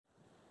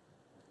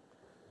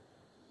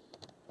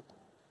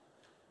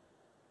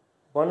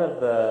one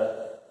of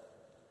the,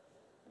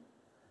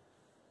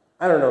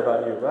 I don't know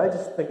about you, but I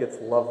just think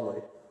it's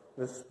lovely.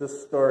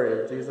 This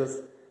story of Jesus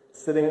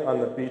sitting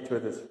on the beach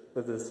with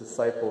his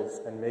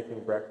disciples and making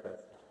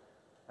breakfast.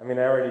 I mean,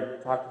 I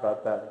already talked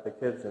about that with the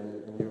kids,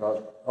 and you've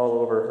all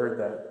overheard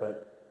that,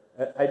 but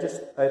I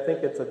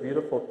think it's a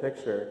beautiful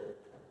picture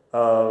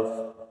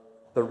of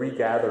the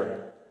regathering.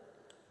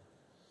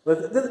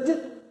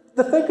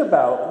 To think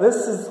about,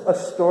 this is a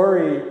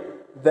story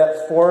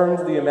that forms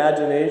the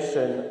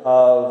imagination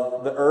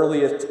of the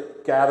earliest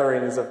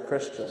gatherings of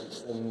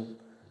Christians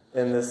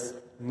in this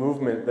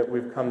movement that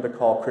we've come to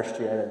call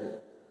Christianity.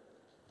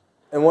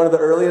 And one of the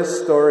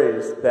earliest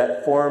stories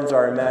that forms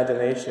our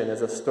imagination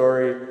is a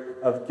story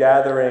of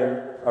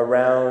gathering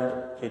around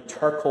a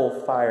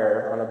charcoal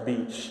fire on a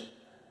beach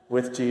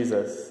with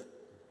Jesus,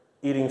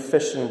 eating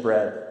fish and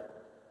bread.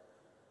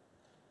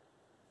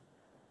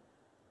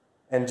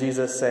 And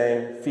Jesus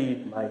saying,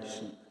 "Feed my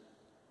sheep."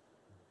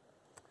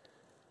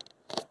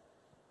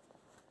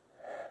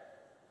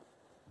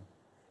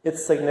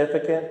 It's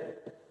significant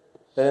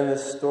that in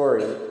this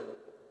story,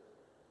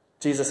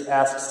 Jesus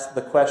asks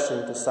the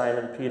question to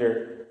Simon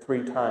Peter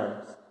 3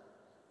 times.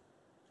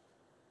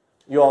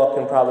 You all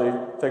can probably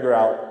figure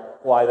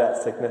out why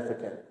that's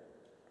significant.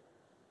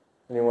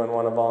 Anyone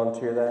want to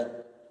volunteer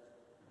that?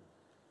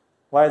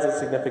 Why is it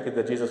significant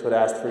that Jesus would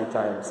ask 3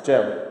 times?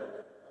 Jim?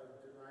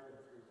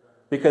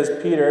 Because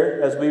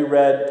Peter, as we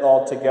read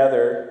all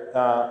together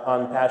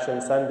on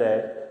Passion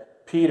Sunday,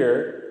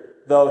 Peter,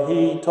 though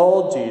he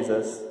told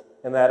Jesus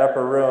in that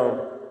upper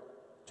room,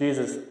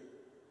 "Jesus,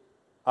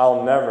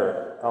 I'll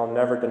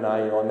never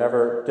deny you. I'll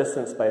never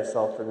distance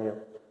myself from you."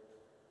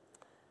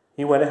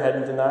 He went ahead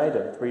and denied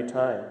him 3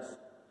 times.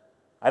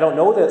 "I don't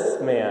know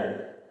this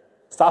man.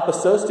 Stop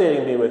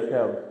associating me with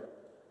him."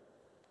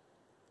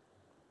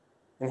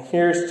 And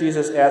here's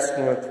Jesus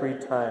asking him 3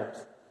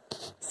 times,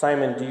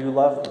 "Simon, do you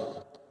love me?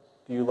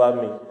 Do you love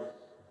me?"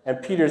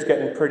 And Peter's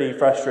getting pretty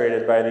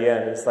frustrated by the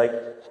end. He's like,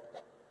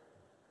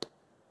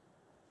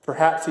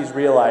 perhaps he's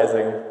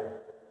realizing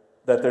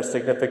that there's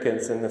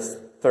significance in this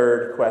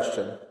 3rd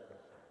question.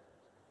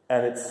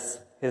 And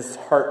his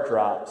heart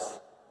drops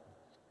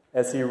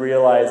as he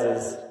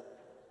realizes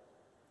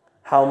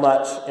how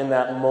much in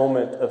that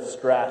moment of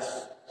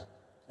stress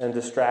and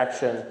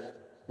distraction,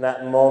 in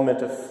that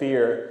moment of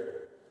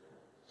fear,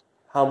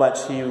 how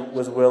much he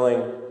was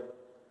willing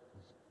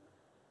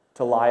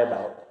to lie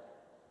about.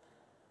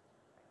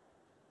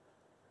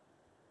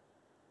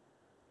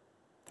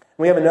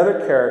 We have another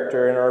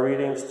character in our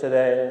readings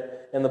today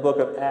in the book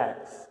of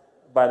Acts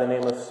by the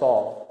name of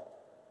Saul.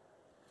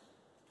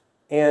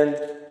 And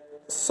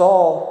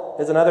Saul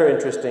is another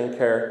interesting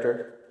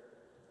character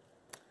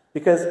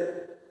because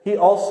he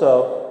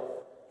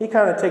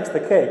kind of takes the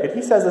cake. And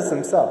he says this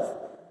himself.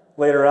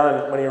 Later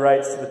on, when he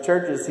writes to the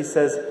churches, he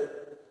says,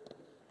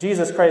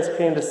 "Jesus Christ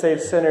came to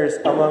save sinners,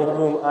 among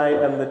whom I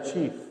am the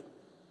chief."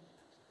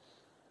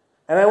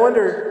 And I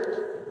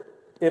wonder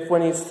if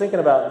when he's thinking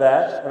about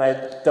that, and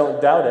I don't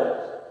doubt it,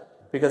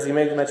 because he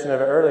made mention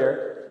of it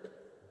earlier,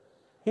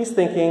 he's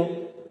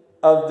thinking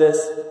of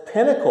this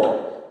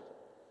pinnacle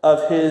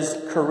of his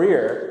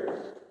career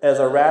as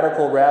a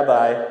radical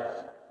rabbi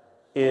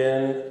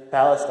in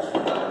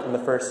Palestine in the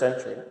 1st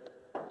century.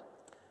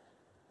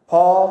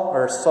 Paul,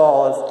 or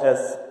Saul,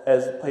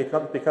 as he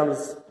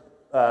becomes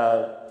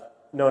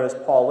known as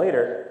Paul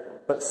later,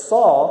 but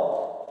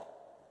Saul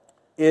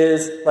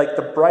is like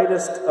the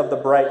brightest of the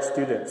bright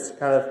students,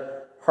 kind of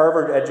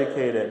Harvard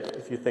educated,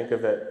 if you think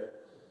of it.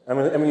 I'm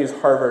going to use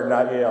Harvard,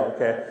 not Yale,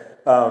 okay?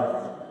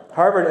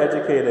 Harvard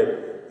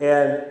educated,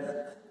 and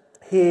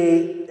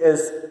he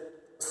is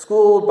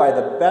schooled by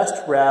the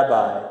best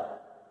rabbi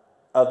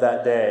of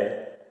that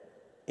day,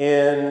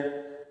 and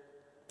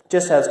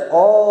just has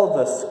all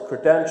the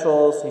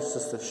credentials. He's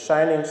just a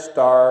shining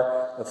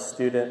star of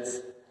students,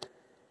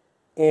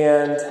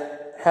 and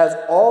has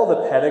all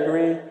the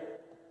pedigree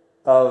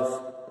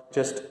of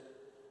just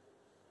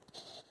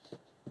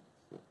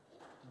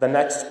the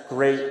next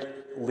great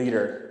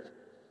leader.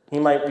 He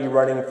might be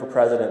running for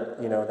president,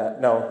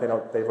 that. No,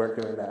 they weren't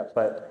doing that,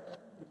 but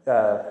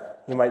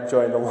he might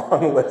join the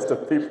long list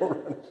of people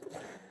running.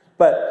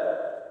 But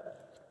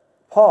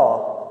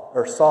Paul,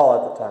 or Saul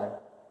at the time,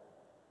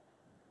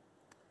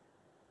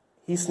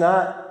 he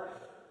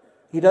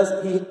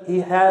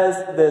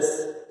has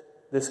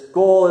this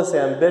goal, this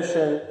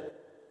ambition,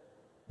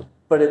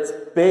 but it's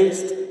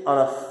based on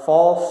a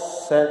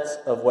false sense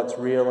of what's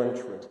real and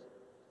true.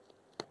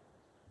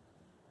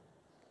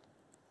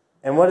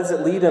 And what does it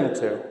lead him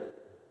to?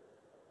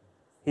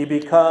 He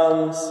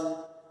becomes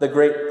the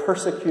great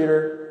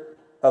persecutor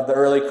of the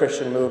early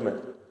Christian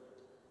movement.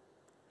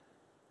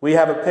 We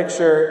have a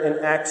picture in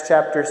Acts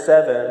chapter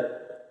 7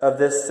 of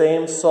this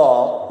same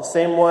Saul, the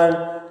same one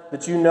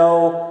that you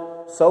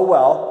know so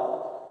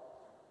well,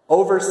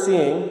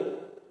 overseeing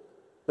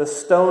the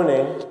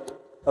stoning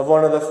of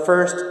one of the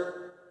first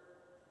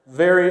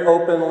very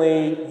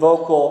openly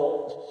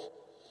vocal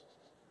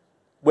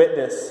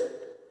witness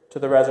to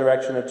the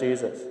resurrection of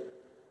Jesus,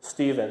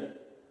 Stephen.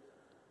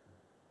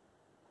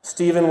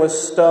 Stephen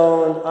was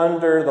stoned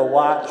under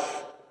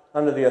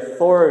the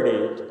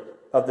authority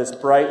of this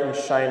bright and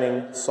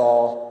shining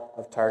Saul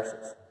of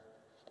Tarsus.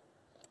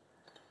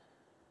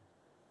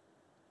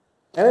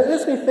 And it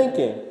gets me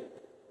thinking,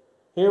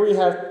 here we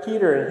have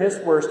Peter in his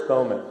worst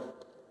moment,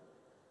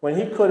 when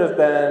he could have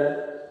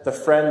been the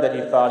friend that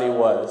he thought he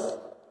was.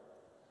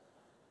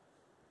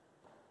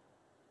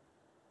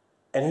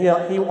 And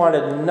he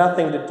wanted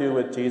nothing to do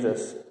with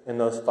Jesus in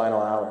those final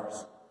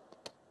hours.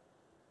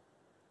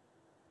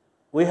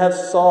 We have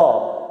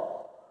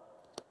Saul,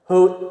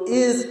 who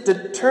is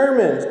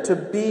determined to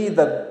be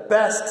the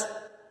best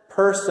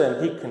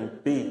person he can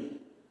be.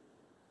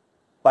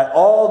 By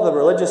all the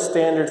religious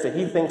standards that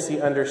he thinks he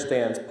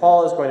understands,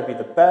 Paul is going to be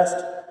the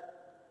best,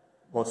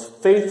 most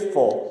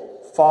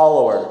faithful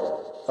follower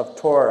of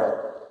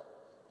Torah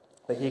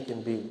that he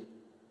can be.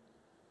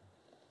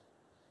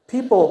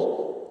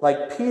 People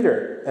like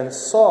Peter and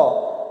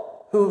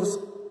Saul, whose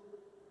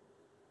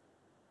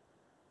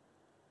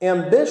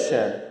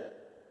ambition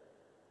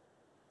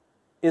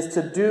is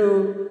to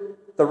do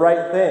the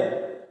right thing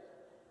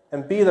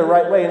and be the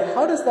right way. And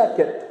how does that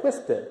get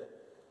twisted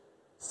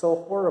so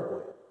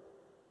horribly?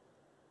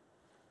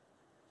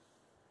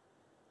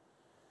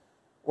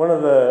 One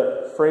of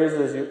the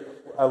phrases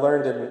I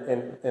learned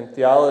in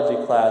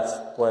theology class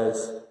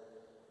was,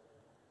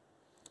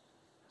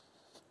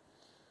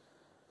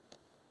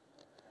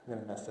 I'm going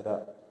to mess it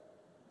up.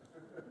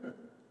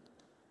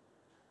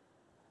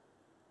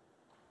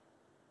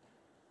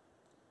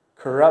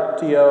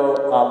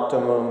 Corruptio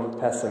optimum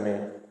pessimi.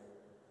 And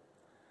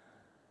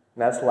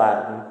that's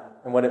Latin.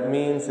 And what it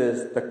means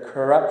is the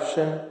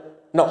corruptio,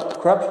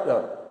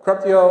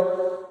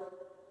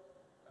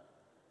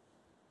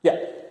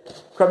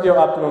 corruptio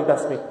optimum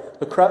pessimi.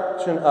 The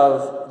corruption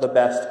of the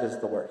best is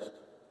the worst.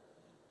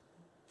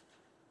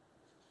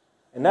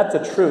 And that's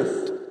a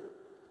truth,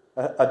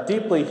 a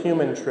deeply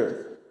human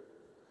truth,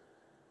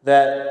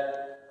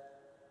 that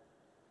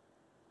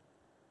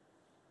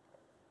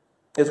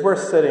is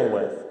worth sitting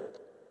with.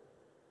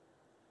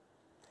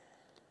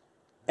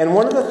 And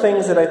one of the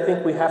things that I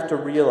think we have to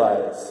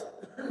realize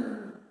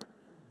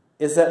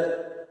is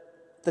that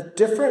the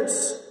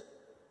difference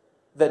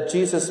that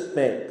Jesus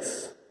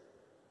makes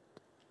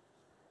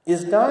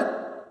is not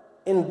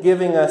in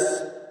giving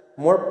us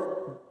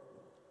more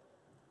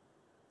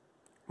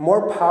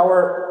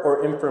power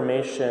or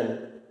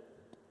information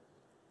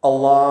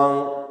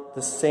along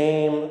the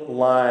same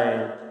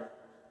line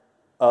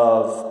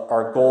of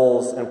our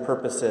goals and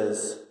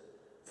purposes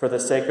for the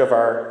sake of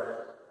our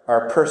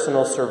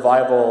personal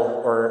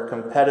survival or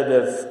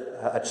competitive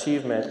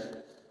achievement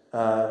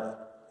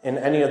in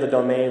any of the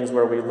domains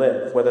where we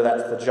live, whether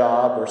that's the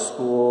job or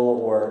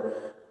school or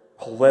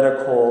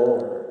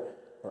political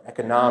or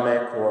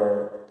economic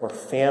or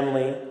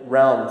family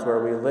realms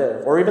where we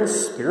live, or even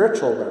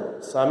spiritual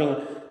realms. I mean,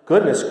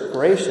 goodness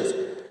gracious,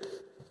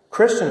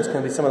 Christians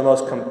can be some of the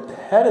most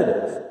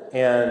competitive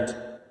and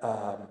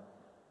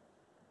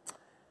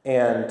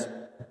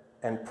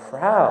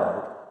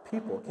proud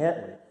people,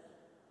 can't we?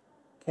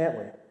 Can't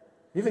we?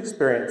 You've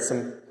experienced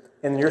some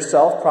in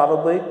yourself,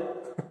 probably,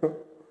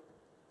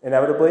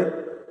 inevitably,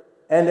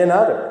 and in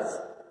others,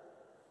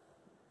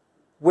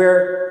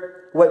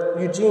 where what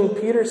Eugene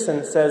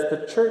Peterson says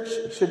the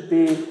church should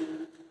be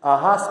a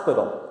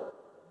hospital.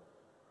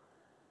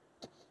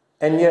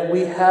 And yet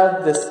we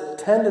have this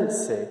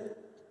tendency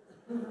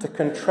to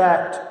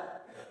contract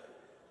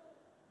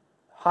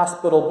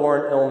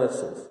hospital-borne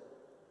illnesses.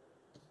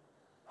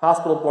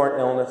 Hospital-borne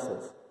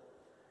illnesses.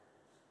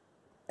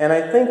 And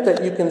I think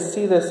that you can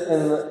see this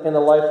in the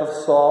life of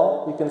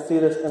Saul. You can see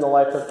this in the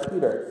life of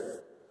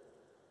Peter.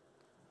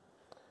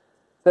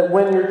 That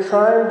when you're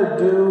trying to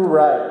do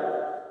right,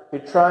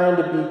 you're trying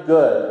to be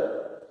good,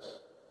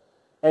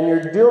 and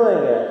you're doing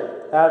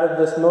it out of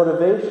this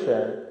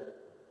motivation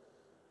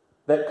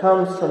that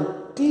comes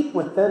from deep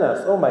within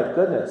us. Oh my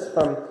goodness,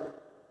 from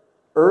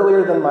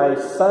earlier than my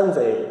son's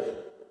age.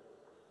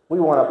 We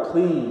want to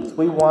please.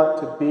 We want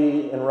to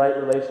be in right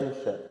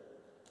relationship.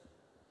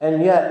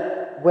 And yet,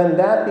 when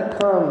that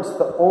becomes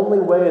the only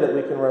way that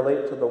we can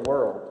relate to the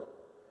world,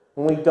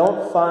 when we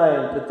don't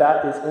find that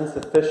that is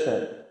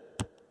insufficient,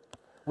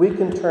 we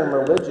can turn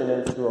religion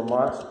into a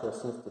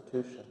monstrous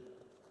institution.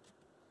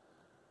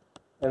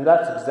 And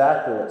that's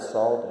exactly what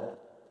Saul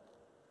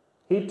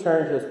did. He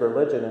turned his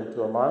religion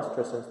into a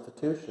monstrous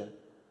institution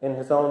in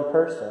his own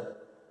person,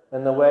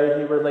 in the way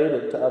he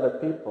related to other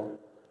people,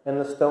 in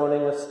the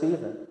stoning of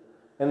Stephen,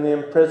 in the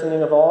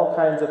imprisoning of all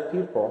kinds of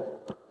people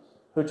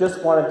who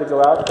just wanted to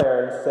go out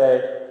there and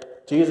say,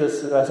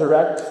 Jesus is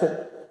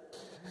resurrected.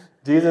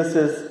 Jesus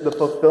is the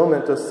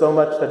fulfillment of so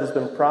much that has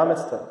been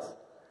promised us.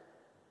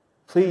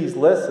 Please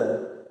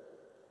listen.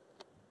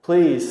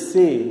 Please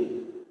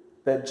see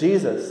that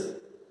Jesus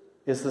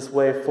is this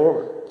way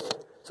forward.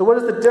 So what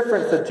is the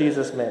difference that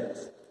Jesus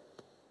makes?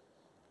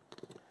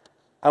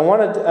 I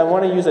want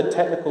to use a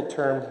technical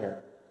term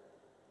here.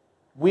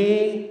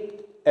 We,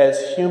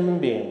 as human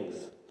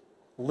beings,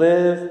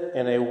 live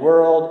in a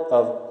world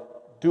of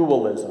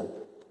dualism.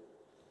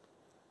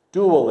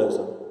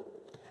 Dualism.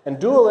 And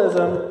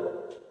dualism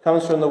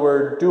comes from the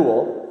word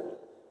dual,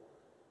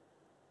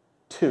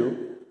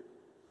 two.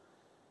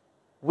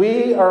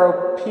 We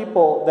are a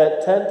people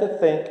that tend to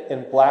think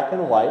in black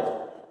and white.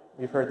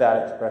 You've heard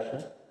that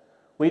expression.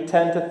 We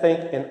tend to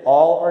think in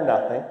all or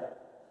nothing.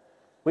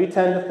 We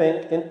tend to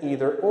think in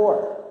either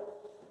or.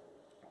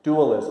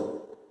 Dualism.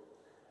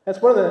 That's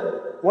one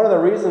of the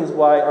reasons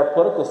why our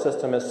political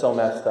system is so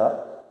messed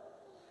up.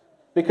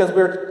 Because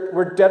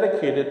we're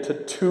dedicated to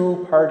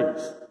two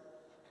parties.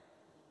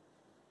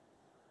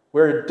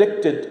 We're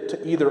addicted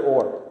to either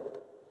or.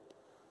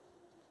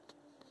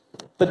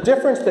 The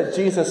difference that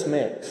Jesus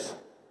makes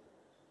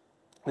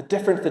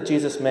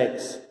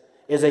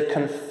is a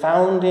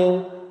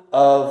confounding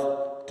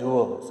of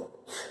dualism.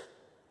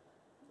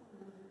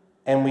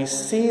 And we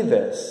see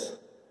this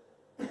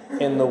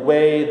in the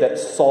way that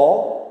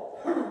Saul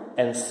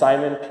and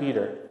Simon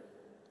Peter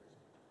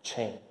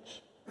change.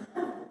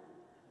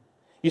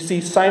 You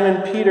see,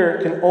 Simon Peter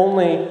can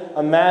only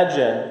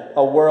imagine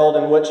a world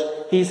in which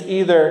he's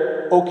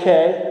either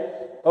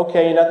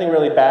okay, nothing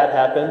really bad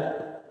happened,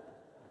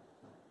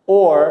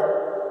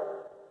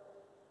 or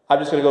I'm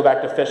just going to go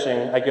back to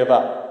fishing, I give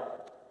up.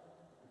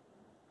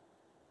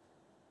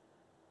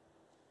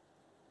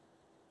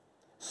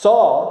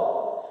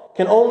 Saul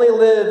can only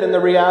live in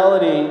the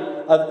reality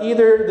of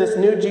either this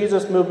new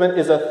Jesus movement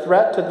is a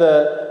threat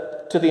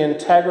to the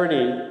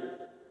integrity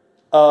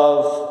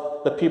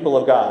of the people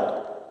of God,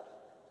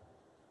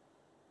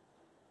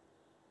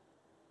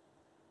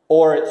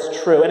 or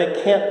it's true, and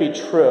it can't be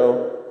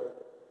true,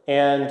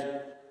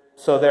 and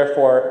so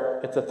therefore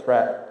it's a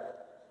threat.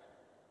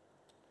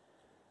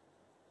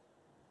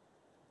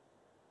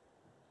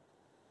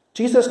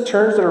 Jesus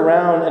turns it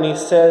around and he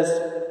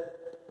says,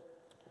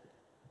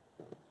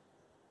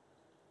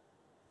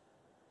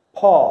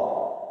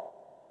 Paul,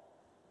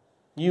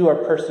 you are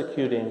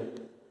persecuting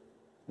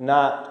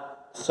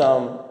not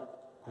some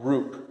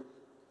group.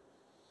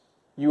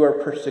 You are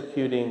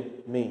persecuting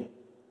me.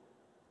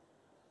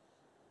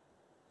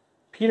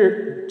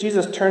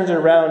 Jesus turns it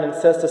around and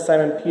says to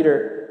Simon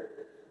Peter,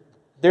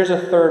 there's a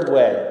third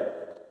way.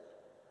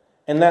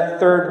 And that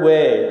third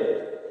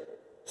way,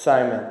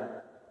 Simon,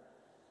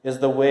 is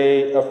the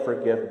way of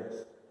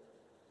forgiveness.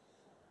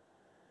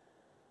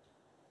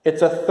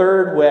 It's a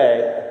third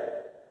way.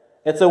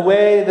 It's a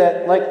way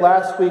that, like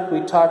last week,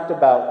 we talked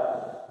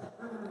about.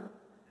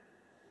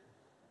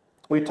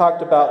 We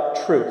talked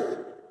about truth.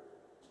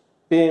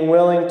 Being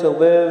willing to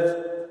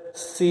live,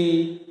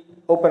 see,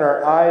 open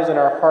our eyes and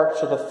our hearts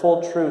to the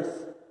full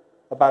truth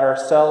about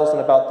ourselves and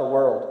about the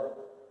world.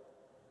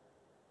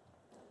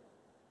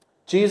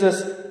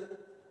 Jesus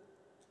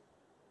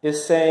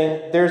is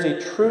saying there's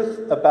a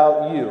truth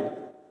about you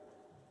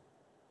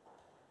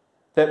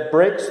that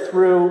breaks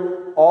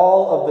through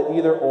all of the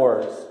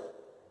either-ors.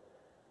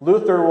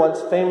 Luther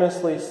once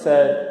famously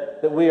said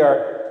that we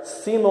are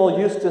simul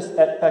justus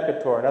et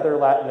peccator, another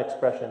Latin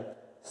expression,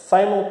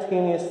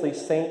 simultaneously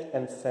saint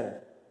and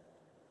sinner.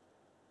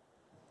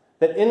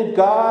 That in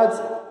God's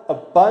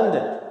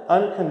abundant,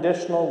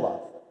 unconditional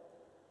love,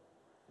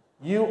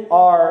 you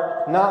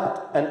are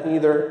not an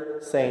either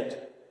saint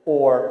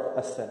or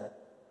a sinner.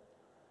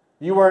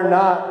 You are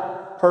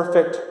not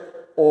perfect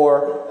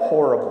or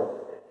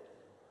horrible.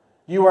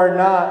 You are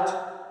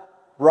not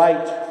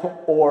right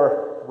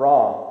or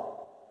wrong.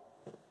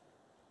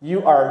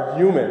 You are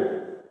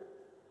human.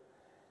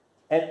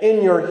 And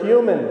in your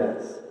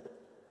humanness,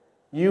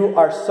 you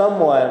are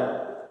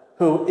someone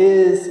who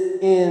is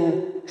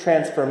in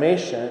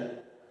transformation,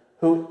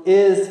 who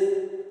is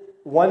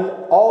one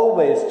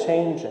always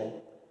changing,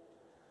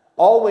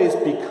 always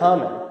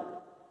becoming,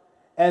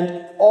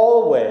 and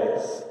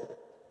always,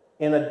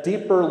 in a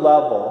deeper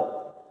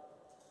level,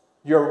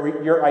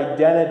 your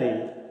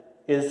identity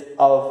is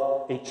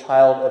of a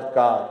child of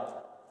God.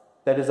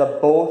 That is a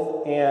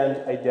both and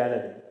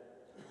identity.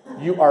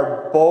 You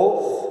are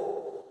both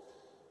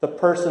the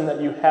person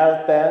that you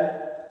have been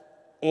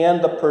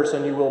and the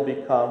person you will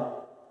become.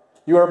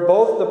 You are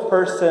both the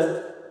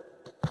person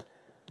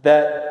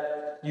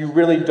that you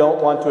really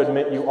don't want to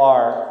admit you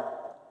are,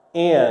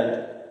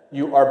 and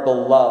you are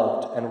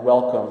beloved and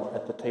welcome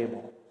at the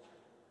table.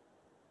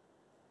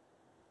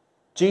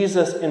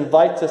 Jesus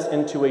invites us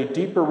into a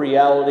deeper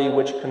reality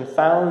which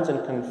confounds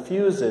and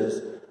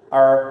confuses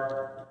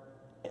our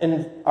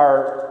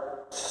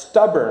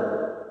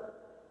stubborn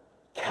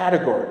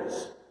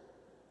categories.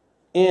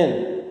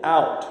 In,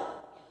 out,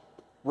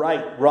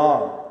 right,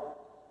 wrong.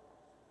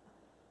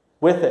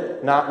 With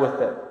it, not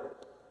with it.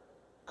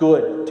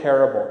 Good,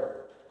 terrible.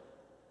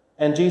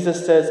 And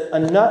Jesus says,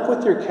 enough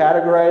with your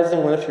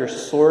categorizing, with your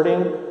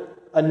sorting.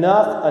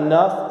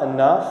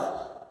 Enough.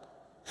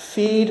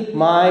 Feed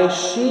my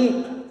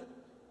sheep.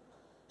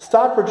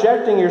 Stop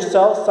projecting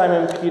yourself,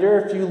 Simon Peter.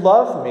 If you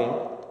love me,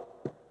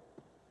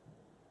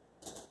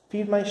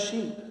 feed my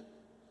sheep.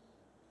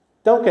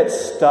 Don't get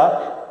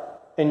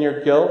stuck in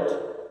your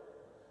guilt.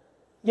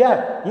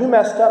 Yeah, you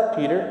messed up,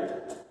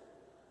 Peter.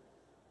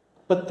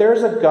 But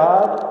there's a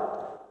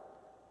God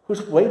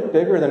who's way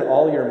bigger than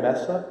all your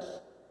mess-ups.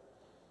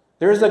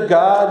 There's a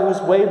God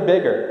who's way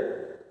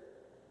bigger.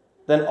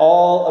 than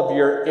all of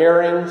your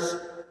errings,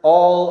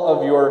 all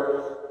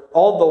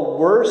the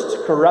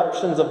worst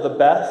corruptions of the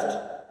best.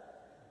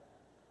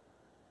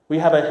 We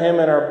have a hymn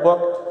in our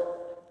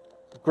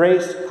book,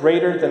 grace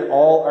greater than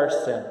all our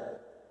sin.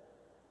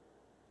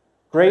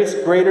 Grace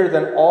greater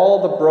than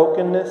all the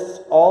brokenness,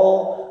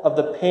 all of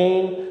the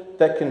pain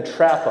that can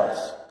trap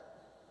us.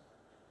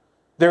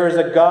 There is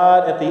a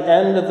God at the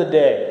end of the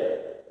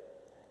day,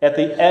 at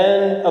the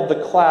end of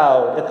the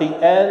cloud, at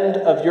the end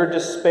of your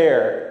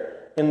despair,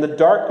 in the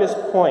darkest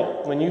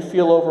point when you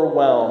feel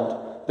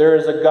overwhelmed. There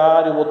is a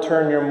God who will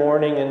turn your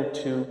mourning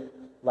into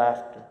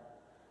laughter.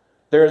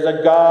 There is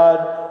a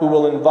God who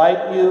will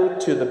invite you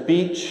to the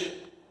beach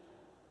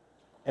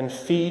and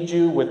feed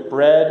you with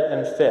bread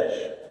and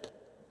fish.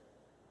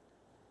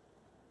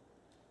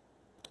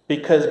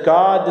 Because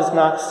God does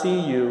not see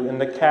you in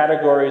the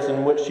categories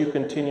in which you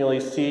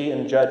continually see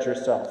and judge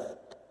yourself.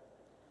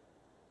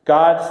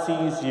 God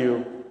sees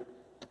you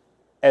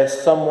as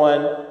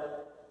someone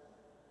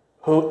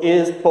who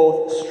is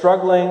both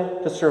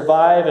struggling to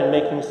survive and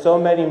making so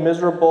many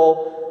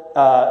miserable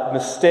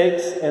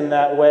mistakes in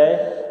that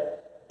way,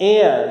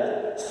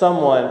 and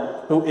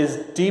someone who is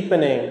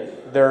deepening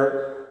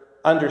their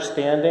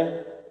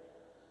understanding,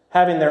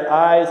 having their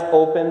eyes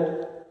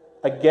opened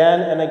again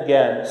and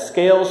again,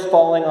 scales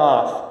falling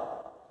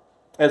off,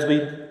 as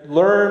we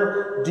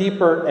learn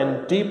deeper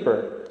and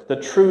deeper the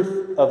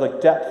truth of the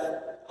depth,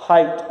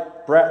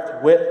 height,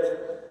 breadth, width,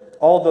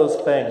 all those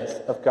things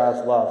of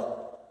God's love.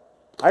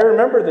 I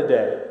remember the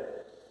day.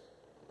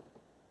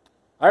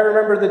 I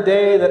remember the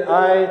day that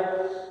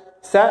I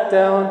sat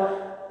down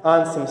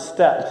on some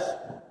steps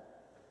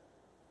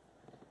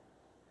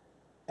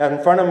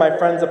in front of my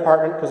friend's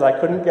apartment because I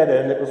couldn't get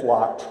in, it was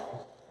locked.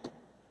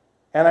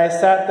 And I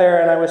sat there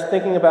and I was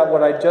thinking about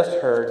what I just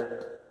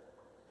heard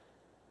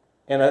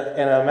in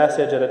a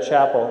message at a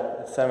chapel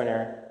at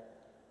seminary.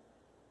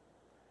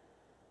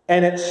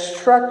 And it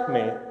struck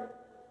me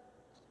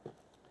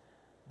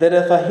that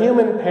if a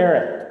human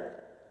parent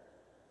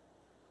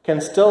can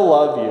still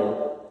love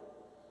you,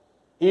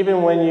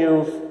 even when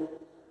you've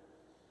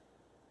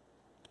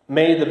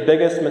made the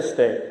biggest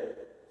mistake,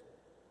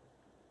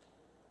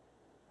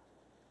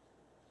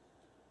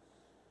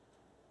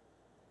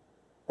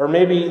 or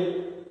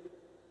maybe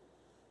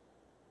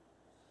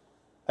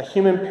a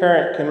human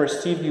parent can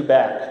receive you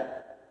back,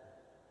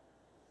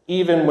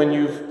 even when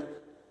you've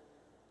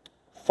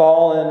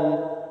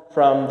fallen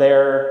from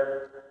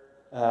their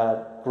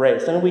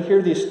grace. And we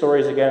hear these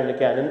stories again and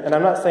again. And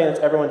I'm not saying it's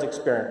everyone's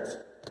experience,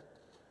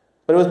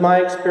 but it was my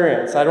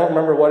experience. I don't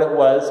remember what it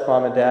was,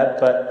 Mom and Dad,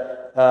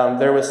 but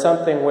there was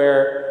something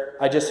where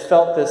I just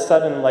felt this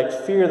sudden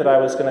fear that I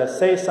was going to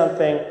say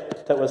something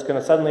that was going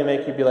to suddenly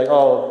make you be like,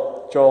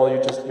 "Oh, Joel,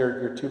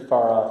 you're too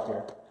far off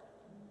here."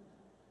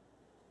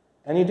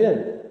 And he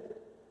didn't.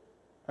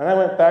 And I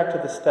went back to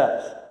the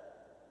steps.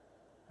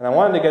 And I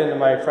wanted to get into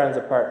my friend's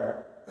apartment.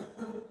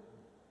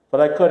 But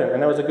I couldn't.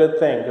 And it was a good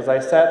thing, because I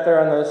sat there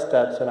on those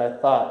steps and I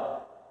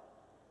thought,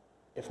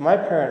 if my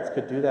parents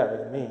could do that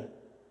with me,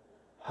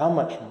 how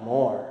much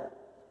more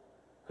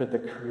could the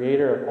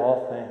Creator of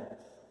all things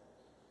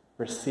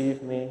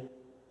receive me,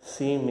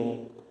 see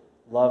me,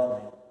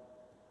 love me,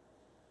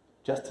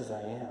 just as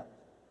I am?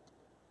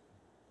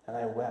 And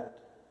I wept.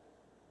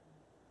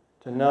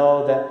 To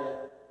know that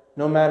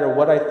no matter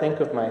what I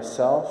think of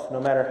myself, no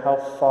matter how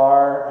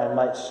far I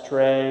might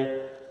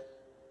stray,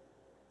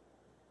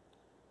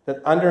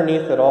 that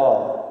underneath it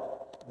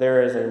all,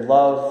 there is a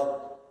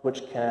love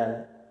which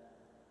can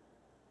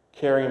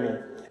carry me.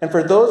 And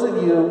for those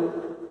of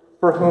you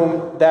for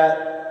whom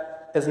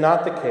that is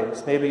not the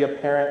case, maybe a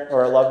parent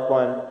or a loved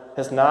one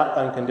has not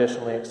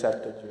unconditionally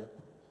accepted you,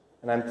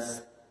 and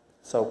that's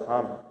so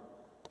common,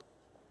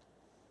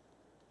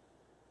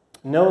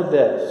 know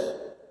this,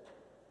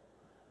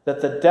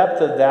 that the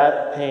depth of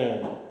that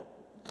pain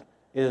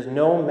is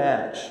no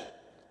match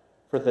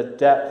for the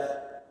depth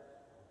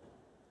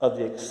of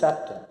the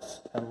acceptance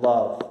and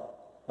love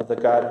of the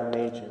God who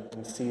made you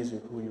and sees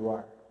you who you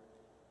are.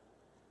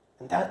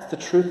 And that's the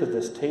truth of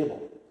this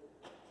table.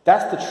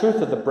 That's the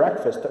truth of the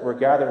breakfast that we're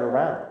gathered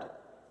around.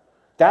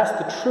 That's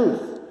the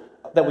truth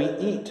that we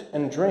eat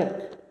and drink.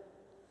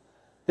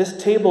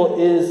 This table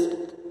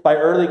by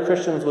early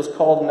Christians, was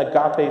called an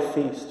agape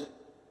feast.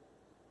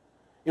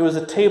 It was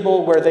a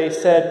table where they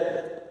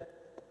said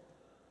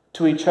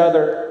to each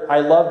other, "I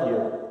love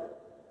you."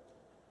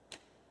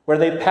 Where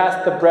they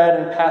passed the bread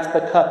and passed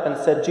the cup and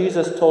said,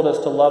 "Jesus told us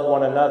to love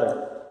one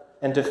another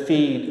and to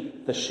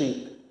feed the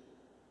sheep."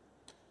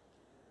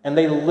 And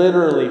they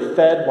literally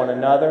fed one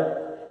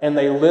another, and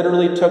they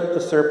literally took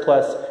the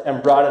surplus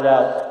and brought it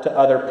out to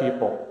other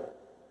people.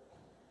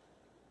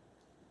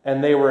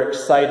 And they were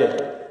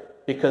excited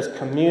because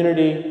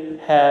community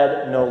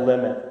had no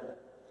limit.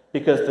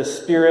 Because the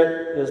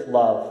Spirit is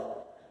love.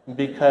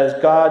 Because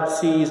God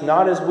sees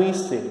not as we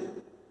see,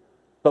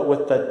 but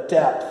with the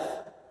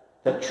depth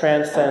that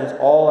transcends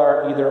all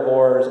our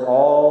either-ors,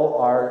 all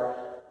our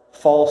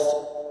false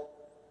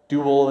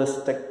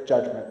dualistic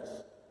judgments,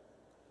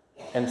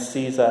 and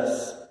sees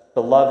us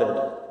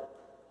beloved,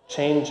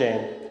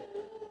 changing,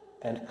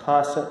 and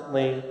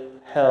constantly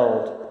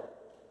held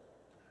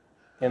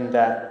in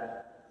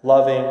that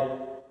loving,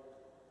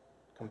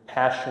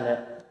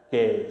 compassionate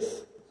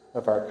gaze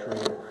of our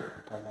Creator.